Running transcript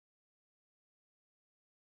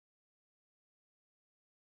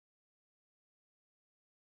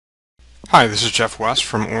Hi, this is Jeff West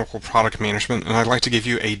from Oracle Product Management, and I'd like to give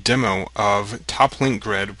you a demo of TopLink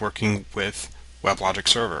Grid working with WebLogic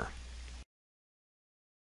Server.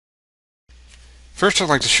 First, I'd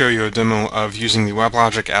like to show you a demo of using the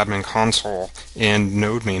WebLogic Admin Console and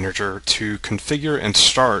Node Manager to configure and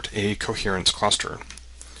start a Coherence cluster.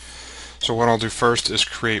 So what I'll do first is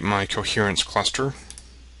create my Coherence cluster.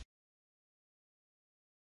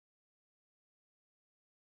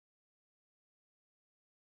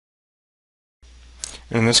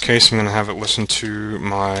 In this case, I'm going to have it listen to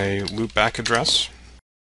my loopback address.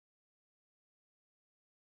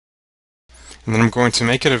 And then I'm going to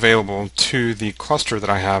make it available to the cluster that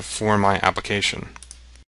I have for my application.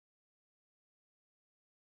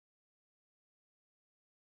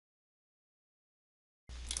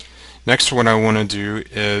 Next, what I want to do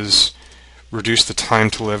is reduce the time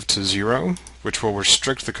to live to 0, which will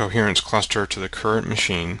restrict the Coherence cluster to the current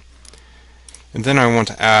machine. And then I want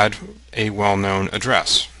to add a well-known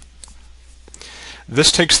address. This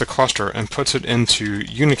takes the cluster and puts it into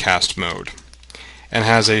unicast mode and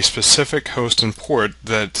has a specific host and port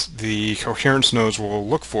that the Coherence nodes will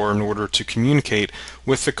look for in order to communicate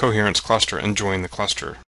with the Coherence cluster and join the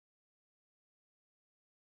cluster.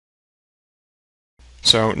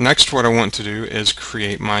 So next, what I want to do is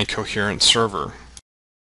create my Coherence server.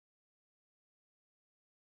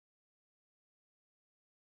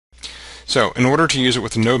 So in order to use it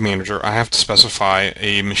with the Node Manager, I have to specify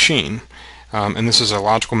a machine. And this is a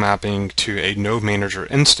logical mapping to a Node Manager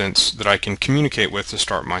instance that I can communicate with to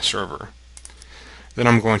start my server. Then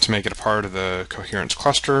I'm going to make it a part of the Coherence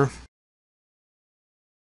cluster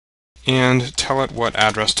and tell it what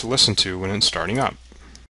address to listen to when it's starting up.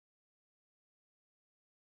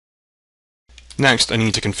 Next, I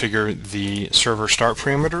need to configure the server start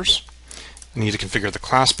parameters. I need to configure the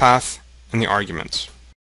class path and the arguments.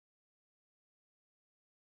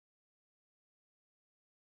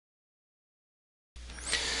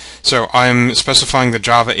 So I'm specifying the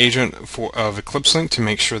Java agent of EclipseLink to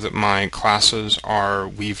make sure that my classes are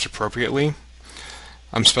weaved appropriately.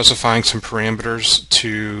 I'm specifying some parameters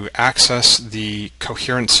to access the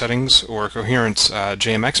Coherence settings or Coherence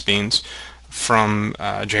JMX beans from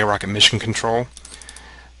JRocket Mission Control.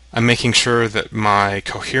 I'm making sure that my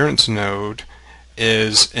Coherence node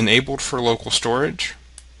is enabled for local storage,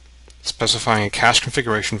 specifying a cache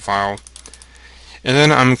configuration file. And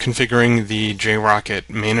then I'm configuring the JRocket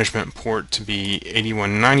management port to be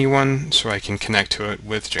 8191 so I can connect to it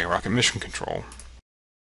with JRocket Mission Control.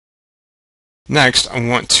 Next, I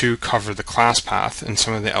want to cover the class path and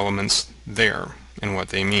some of the elements there and what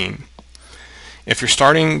they mean. If you're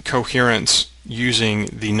starting Coherence using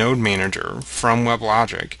the Node Manager from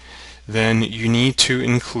WebLogic, then you need to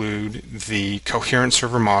include the Coherence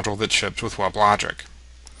server module that ships with WebLogic.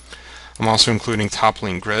 I'm also including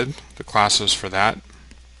TopLink Grid, the classes for that,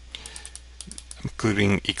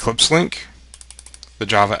 including EclipseLink, the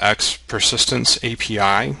JavaX Persistence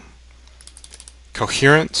API,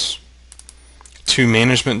 Coherence, 2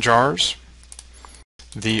 management jars,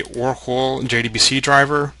 the Oracle JDBC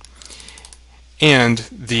driver, and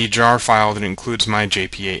the jar file that includes my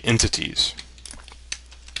JPA entities.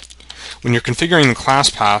 When you're configuring the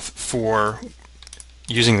class path for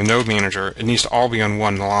using the Node Manager, it needs to all be on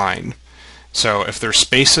one line. So if there's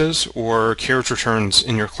spaces or carriage returns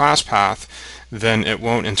in your class path, then it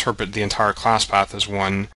won't interpret the entire class path as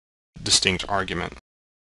one distinct argument.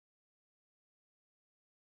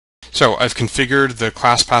 So I've configured the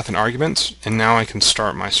class path and arguments, and now I can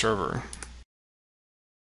start my server.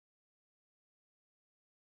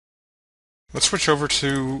 Let's switch over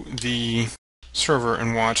to the server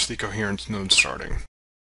and watch the Coherence node starting.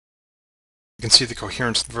 You can see the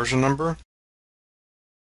Coherence version number,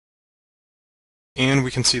 and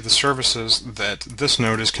we can see the services that this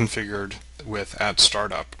node is configured with at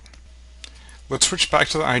startup. Let's switch back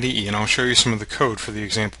to the IDE and I'll show you some of the code for the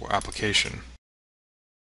example application.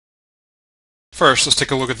 First, let's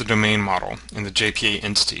take a look at the domain model and the JPA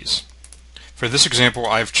entities. For this example,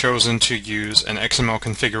 I've chosen to use an XML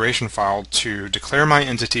configuration file to declare my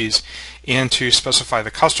entities and to specify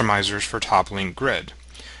the customizers for TopLink Grid.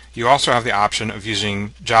 You also have the option of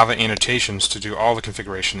using Java annotations to do all the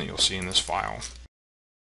configuration that you'll see in this file.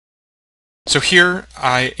 So here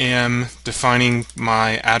I am defining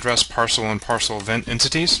my address, parcel, and parcel event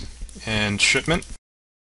entities and shipment.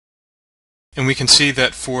 And we can see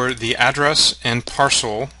that for the address and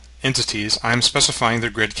parcel entities, I'm specifying the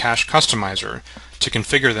GridCache customizer to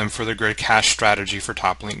configure them for the GridCache strategy for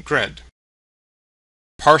TopLink Grid.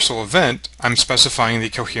 Parcel event, I'm specifying the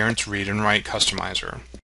Coherence read and write customizer.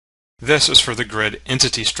 This is for the grid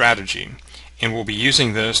entity strategy, and we'll be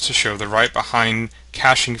using this to show the right behind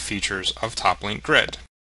caching features of TopLink Grid.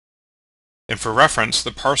 And for reference,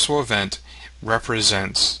 the parcel event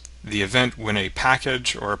represents the event when a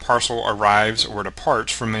package or a parcel arrives or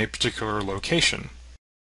departs from a particular location.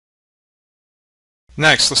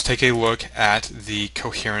 Next, let's take a look at the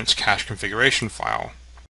Coherence cache configuration file.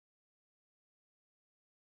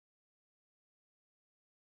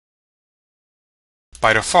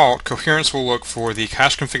 By default, Coherence will look for the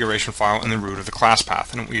cache configuration file in the root of the class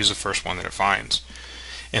path, and it will use the first one that it finds.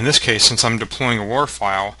 In this case, since I'm deploying a WAR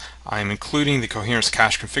file, I am including the Coherence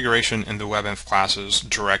cache configuration in the WebInf class's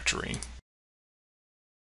directory.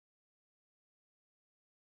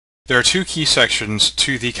 There are two key sections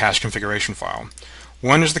to the cache configuration file.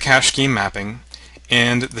 One is the cache scheme mapping,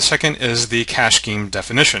 and the second is the cache scheme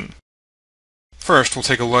definition. First, we'll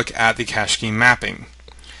take a look at the cache scheme mapping.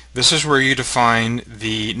 This is where you define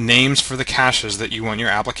the names for the caches that you want your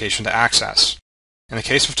application to access. In the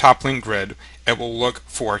case of TopLink Grid, it will look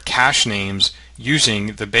for cache names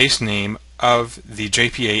using the base name of the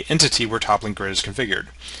JPA entity where TopLink Grid is configured.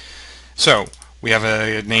 So, we have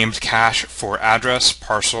a named cache for address,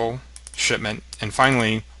 parcel, shipment, and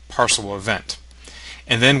finally, parcel event.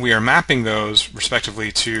 And then we are mapping those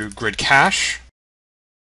respectively to GridCache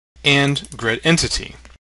and GridEntity.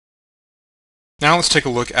 Now let's take a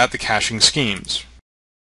look at the caching schemes.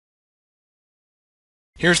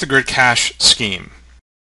 Here's the GridCache scheme.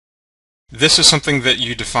 This is something that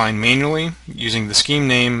you define manually using the scheme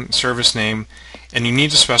name, service name, and you need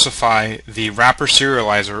to specify the wrapper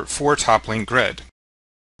serializer for TopLink Grid.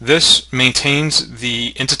 This maintains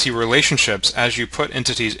the entity relationships as you put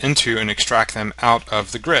entities into and extract them out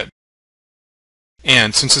of the grid.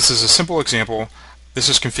 And since this is a simple example, this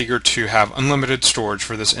is configured to have unlimited storage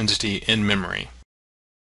for this entity in memory.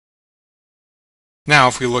 Now,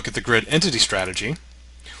 if we look at the GridEntity strategy,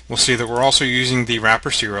 we'll see that we're also using the wrapper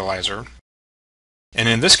serializer. And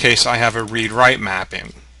in this case, I have a read-write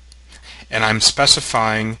mapping. And I'm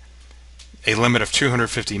specifying a limit of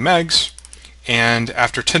 250 megs, and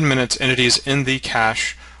after 10 minutes, entities in the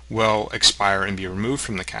cache will expire and be removed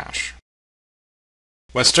from the cache.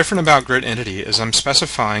 What's different about GridEntity is I'm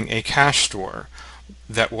specifying a cache store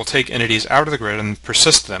that will take entities out of the grid and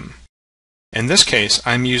persist them. In this case,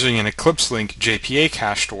 I'm using an EclipseLink JPA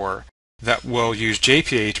cache store that will use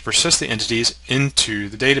JPA to persist the entities into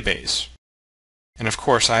the database. And of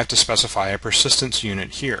course, I have to specify a persistence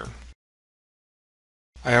unit here.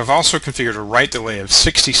 I have also configured a write delay of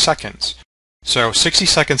 60 seconds. So 60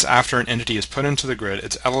 seconds after an entity is put into the grid,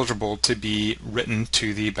 it's eligible to be written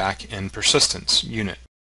to the back-end persistence unit.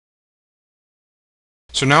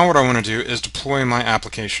 So now what I want to do is deploy my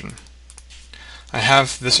application. I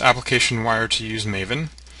have this application wired to use Maven,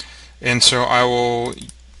 and so I will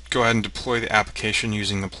go ahead and deploy the application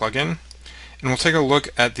using the plugin, and we'll take a look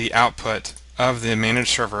at the output of the managed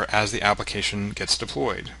server as the application gets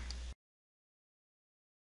deployed.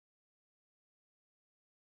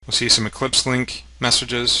 We'll see some EclipseLink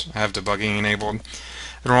messages. I have debugging enabled.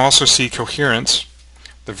 And we'll also see Coherence,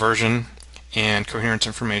 the version, and Coherence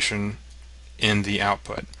information in the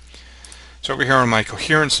output. So over here on my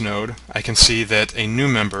Coherence node, I can see that a new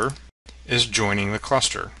member is joining the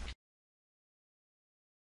cluster.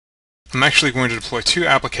 I'm actually going to deploy two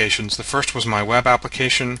applications. The first was my web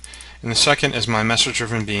application, and the second is my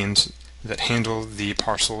message-driven beans that handle the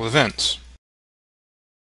parcel events.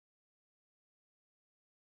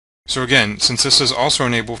 So again, since this is also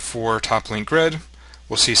enabled for TopLink Grid,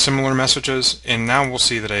 we'll see similar messages, and now we'll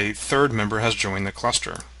see that a third member has joined the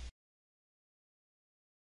cluster.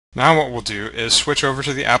 Now what we'll do is switch over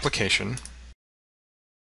to the application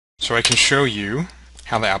so I can show you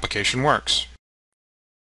how the application works.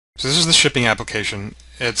 So this is the shipping application.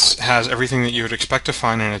 It has everything that you would expect to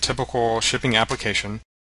find in a typical shipping application.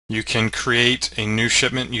 You can create a new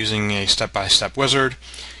shipment using a step-by-step wizard.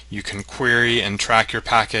 You can query and track your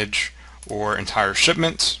package or entire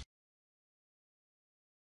shipments.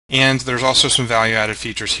 And there's also some value-added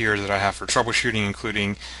features here that I have for troubleshooting,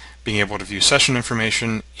 including being able to view session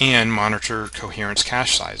information and monitor Coherence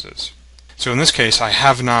cache sizes. So in this case, I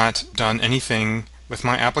have not done anything with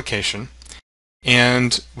my application,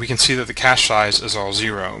 and we can see that the cache size is all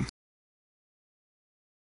 0.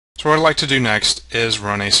 So what I'd like to do next is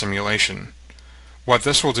run a simulation. What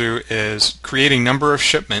this will do is create a number of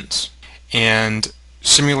shipments and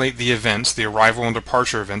simulate the events, the arrival and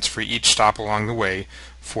departure events for each stop along the way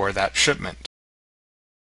for that shipment.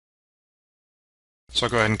 So I'll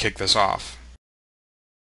go ahead and kick this off.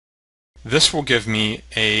 This will give me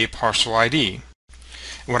a parcel ID.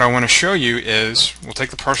 What I want to show you is we'll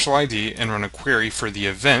take the parcel ID and run a query for the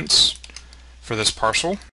events for this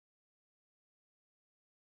parcel.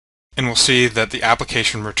 and we'll see that the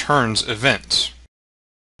application returns events.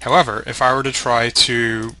 However, if I were to try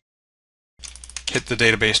to hit the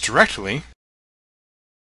database directly,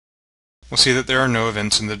 we'll see that there are no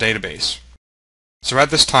events in the database. So at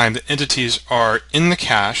this time, the entities are in the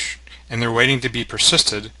cache and they're waiting to be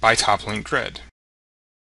persisted by TopLink Grid.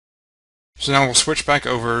 So now we'll switch back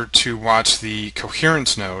over to watch the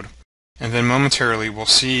Coherence node, and then momentarily we'll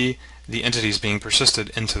see the entities being persisted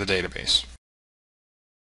into the database.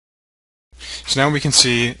 So now we can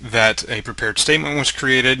see that a prepared statement was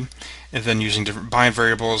created, and then using different bind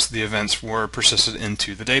variables, the events were persisted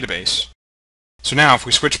into the database. So now if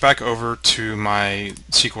we switch back over to my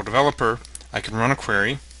SQL developer, I can run a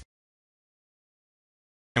query,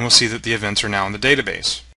 and we'll see that the events are now in the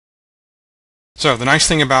database. So the nice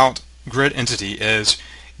thing about GridEntity is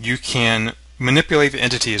you can manipulate the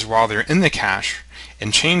entities while they're in the cache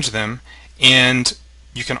and change them, and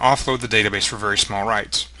you can offload the database for very small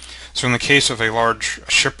writes. So in the case of a large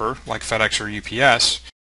shipper like FedEx or UPS,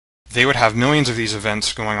 they would have millions of these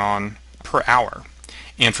events going on per hour.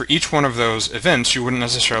 And for each one of those events, you wouldn't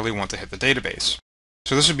necessarily want to hit the database.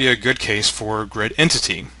 So this would be a good case for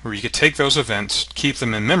GridEntity, where you could take those events, keep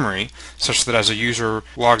them in memory, such that as a user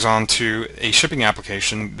logs on to a shipping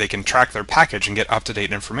application, they can track their package and get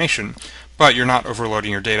up-to-date information, but you're not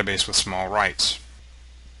overloading your database with small writes.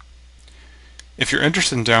 If you're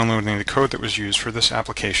interested in downloading the code that was used for this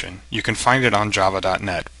application, you can find it on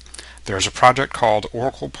java.net. There is a project called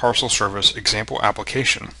Oracle Parcel Service Example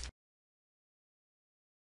Application.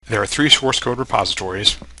 There are 3 source code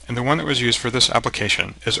repositories, and the one that was used for this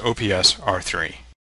application is OPS R3.